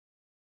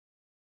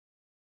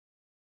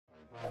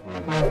Hi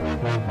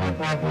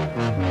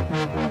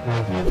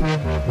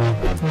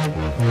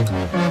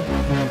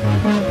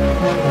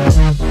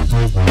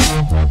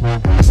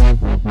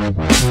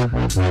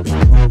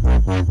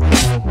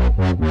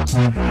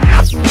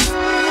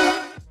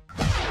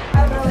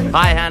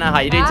Hannah, how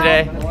are you doing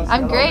today?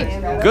 I'm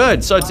great.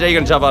 Good. So today you're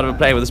going to jump out of a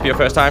plane. Will this be your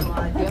first time?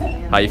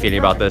 Yep. How are you feeling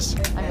about this?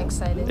 I'm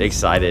excited.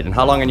 Excited. And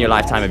how long in your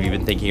lifetime have you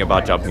been thinking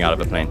about jumping out of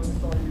a plane?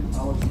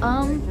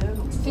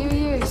 A few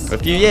years. A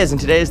few years, and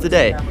today is the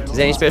day. Is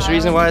there any special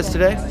reason why it's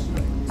today?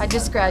 I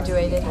just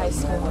graduated high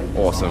school.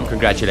 Awesome.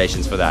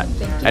 Congratulations for that.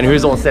 Thank you. And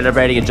who's all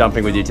celebrating and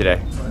jumping with you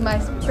today? My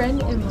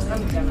friend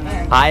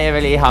Emily. Hi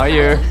Emily, how are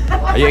you?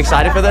 Are you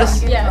excited for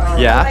this? Yes.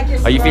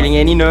 Yeah? Are you feeling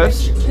any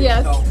nerves?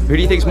 Yes. Who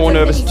do you think's more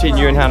nervous between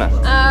you and Hannah?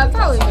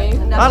 Probably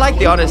me. I like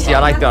the honesty,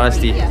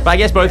 But I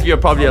guess both of you are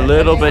probably a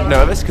little bit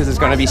nervous because it's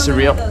going to be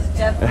surreal.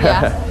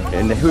 Yeah.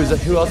 And who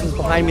else is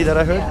behind me that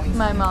I heard?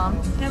 My mom.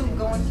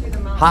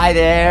 Hi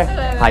there.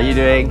 Hello. How are you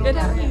doing? Good,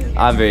 how are you?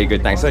 I'm very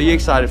good, thanks. So are you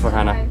excited for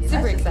Hannah?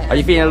 Super excited. Are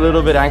you feeling a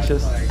little bit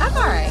anxious? I'm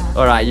alright.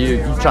 Alright,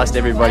 you trust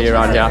everybody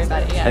around here.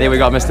 Everybody, yeah. And then we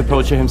got Mr.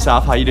 Pilcher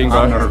himself. How you doing,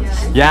 bro?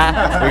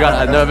 Yeah? We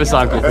got a nervous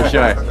uncle for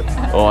sure.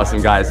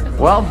 Awesome, guys.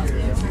 Well,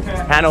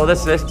 Hannah, all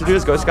that's left to do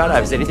is go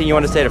skydive. Is there anything you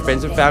want to say to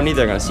friends and family?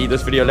 They're going to see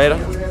this video later.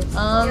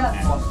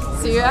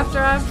 See you after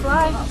I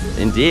fly.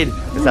 Indeed.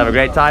 Let's have a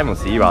great time. We'll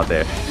see you out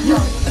there.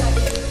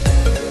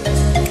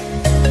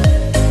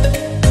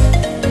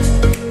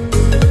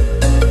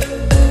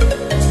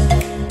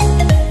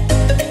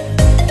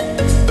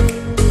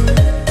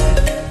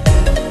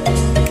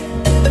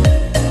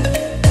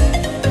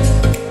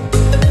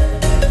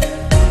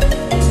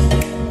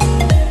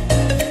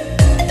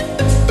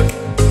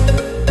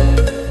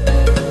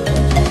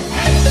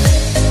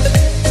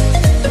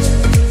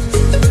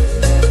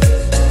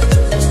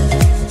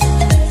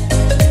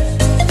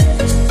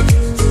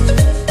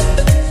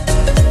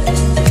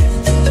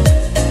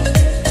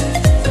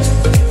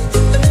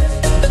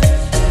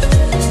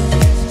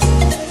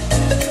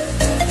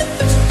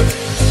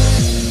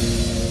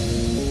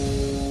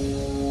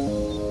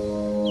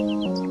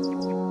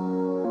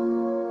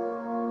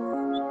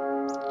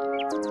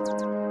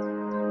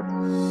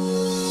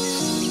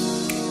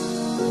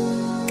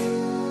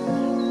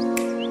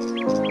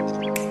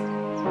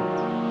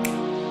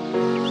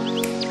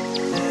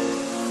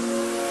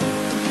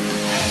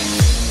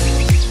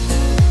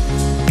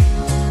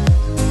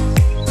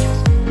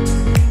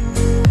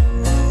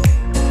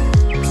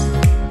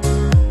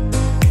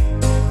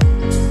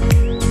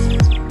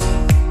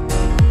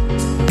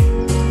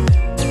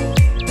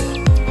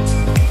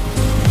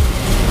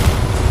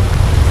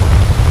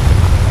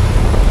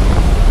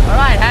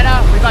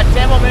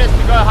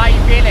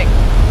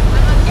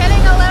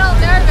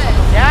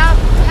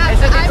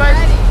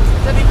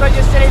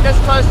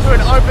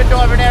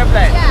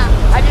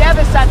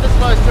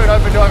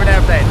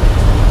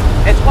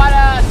 It's quite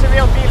a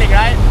surreal feeling,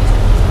 right?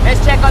 Let's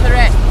check on the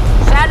rest.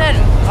 Shannon,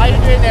 how you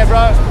doing there,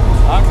 bro?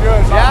 I'm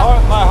good.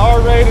 My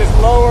heart rate is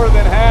lower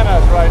than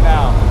Hannah's right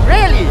now.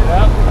 Really?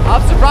 Yep.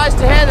 I'm surprised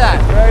to hear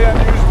that. Very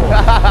unusual.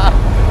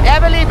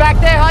 Emily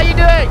back there, how you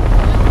doing?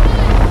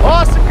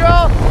 Awesome,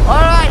 girl.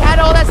 All right,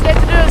 Hannah, all that's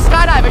left to do is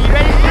skydive. Are you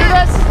ready to do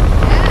this?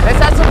 Let's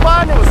have some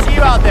fun and we'll see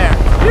you out there.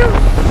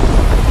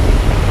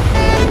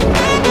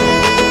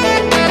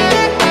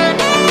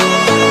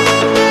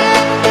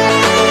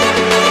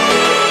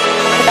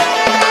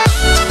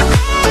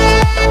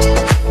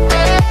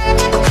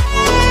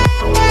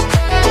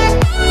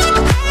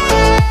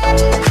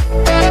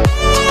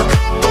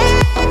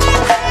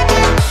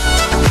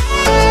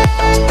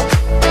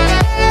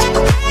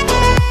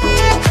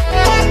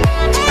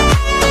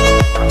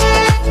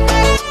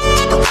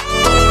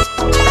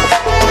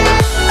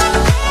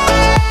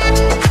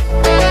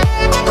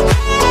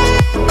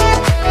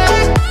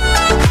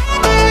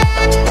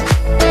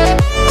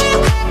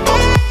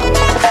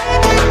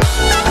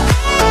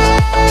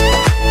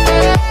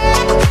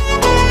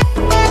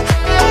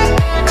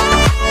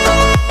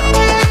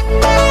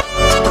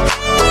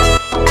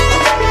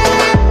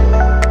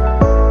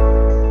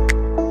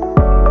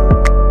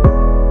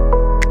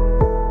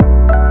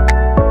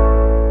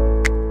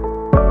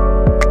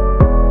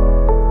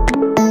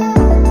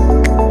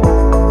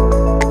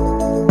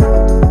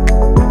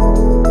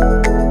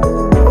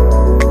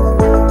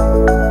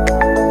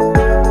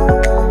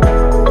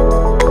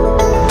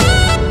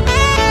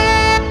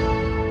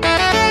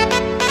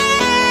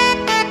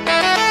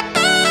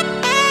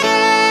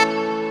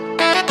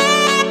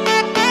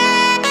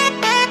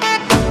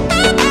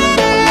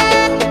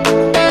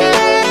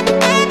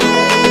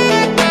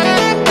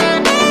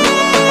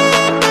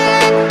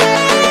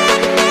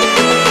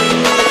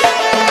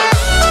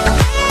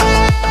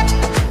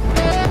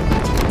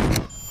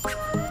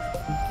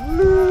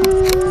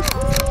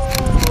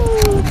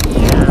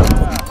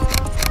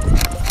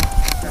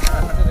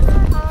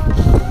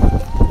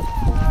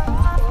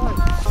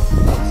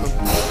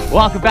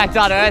 Welcome back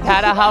down to Earth,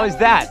 Hannah. How was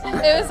that?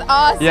 It was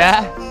awesome.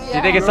 Yeah? Do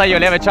you think it's something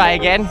you'll ever try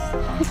again?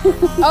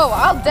 Oh,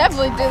 I'll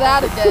definitely do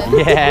that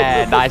again.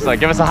 Yeah, nice one.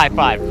 Give us a high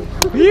five.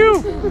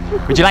 Phew.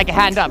 Would you like a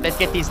hand up? Let's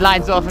get these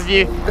lines off of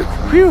you.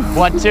 Phew.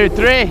 1, 2,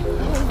 3.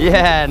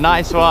 Yeah,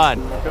 nice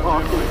one.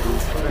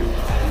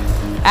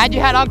 And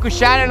you had Uncle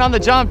Shannon on the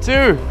jump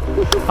too.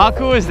 How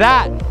cool is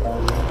that?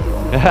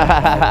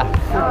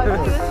 Oh, he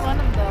was one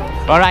of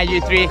those. All right, you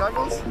three.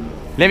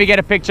 Let me get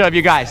a picture of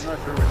you guys.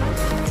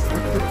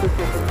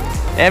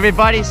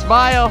 Everybody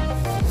smile.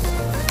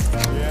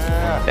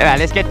 Yeah,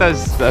 let's get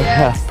those.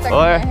 Yeah, stuck in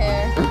my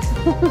hair.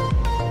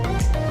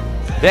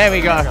 There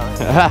we go.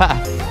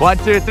 1,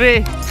 2,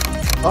 3.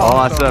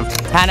 Awesome.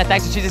 Hannah,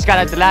 thanks for choosing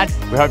Skydive DeLand.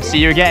 We hope to see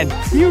you again.